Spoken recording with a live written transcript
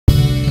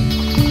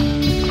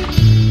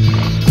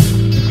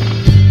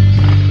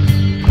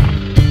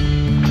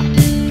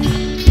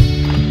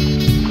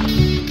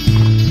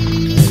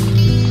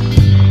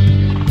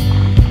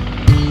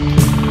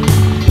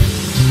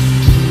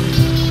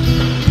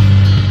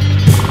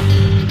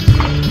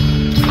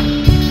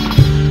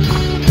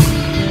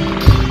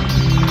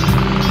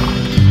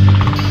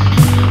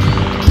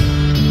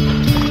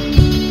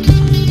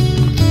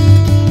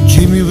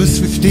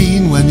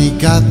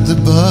got the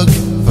bug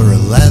for a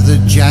leather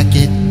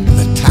jacket and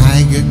a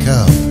tiger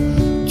cub.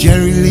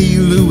 Jerry Lee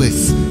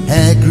Lewis,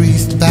 hair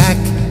greased back,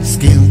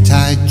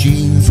 skin-tight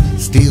jeans,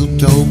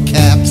 steel-toe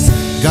caps.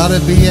 Got a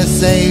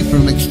BSA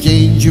from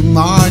Exchange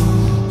Mart,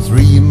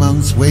 3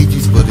 months'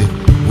 wages, but it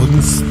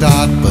wouldn't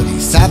start. But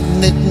he sat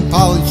in it and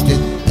polished it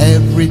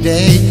every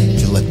day,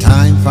 till the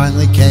time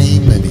finally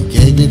came and he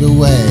gave it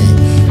away.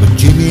 But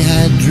Jimmy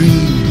had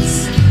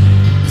dreams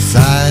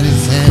beside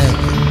his head.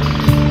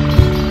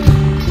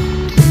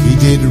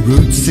 He did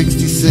Route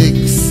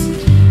 66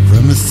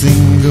 from a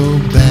single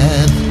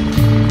bed.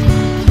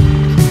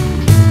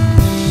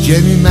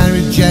 Jimmy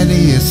married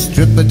Jenny, a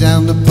stripper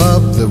down the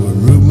pub. There were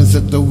rumors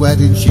at the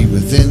wedding she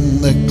was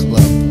in the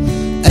club.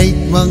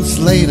 8 months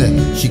later,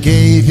 she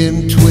gave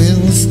him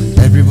twins.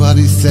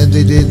 Everybody said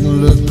they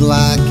didn't look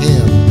like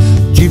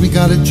him. Jimmy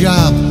got a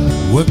job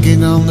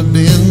working on the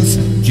bins.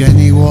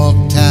 Jenny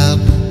walked out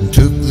and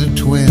took the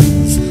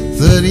twins.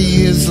 30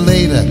 years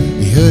later,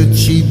 he heard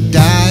she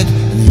died,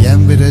 and he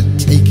envied her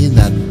taking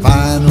that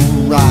final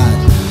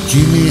ride.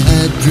 Jimmy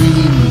had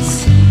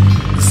dreams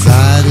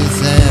inside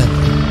his head.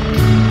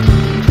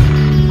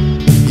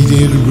 He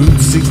did Route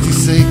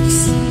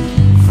 66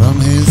 from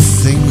his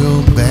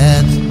single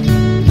bed.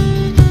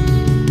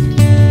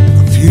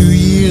 A few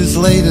years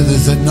later,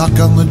 there's a knock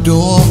on the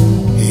door.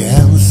 He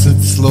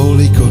answered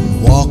slowly,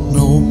 couldn't walk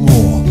no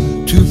more.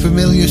 2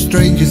 familiar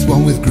strangers,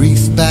 one with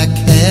greased back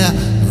hair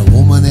and a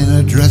woman in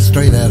a dress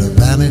straight out of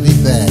Vanity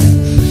Fair.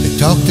 They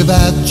talked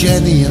about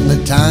Jenny and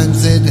the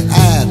times they'd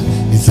had.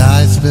 His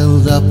eyes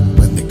filled up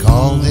when they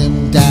called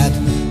him Dad.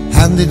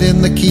 Handed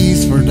in the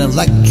keys for an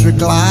electric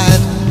glide.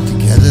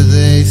 Together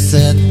they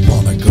said,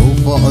 wanna go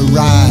for a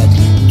ride.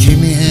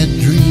 Jimmy had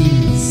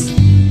dreams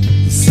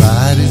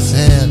inside his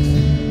head.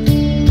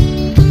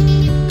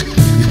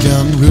 He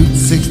done Route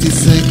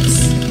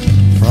 66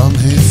 from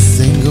his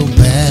single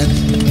bed.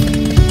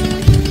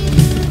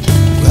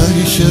 Well,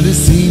 you should have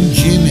seen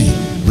Jimmy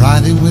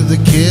riding with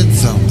the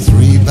kids on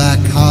 3 back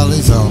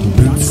Harleys on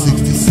Route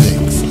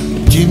 66.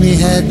 Jimmy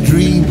had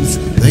dreams,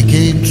 they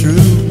came true.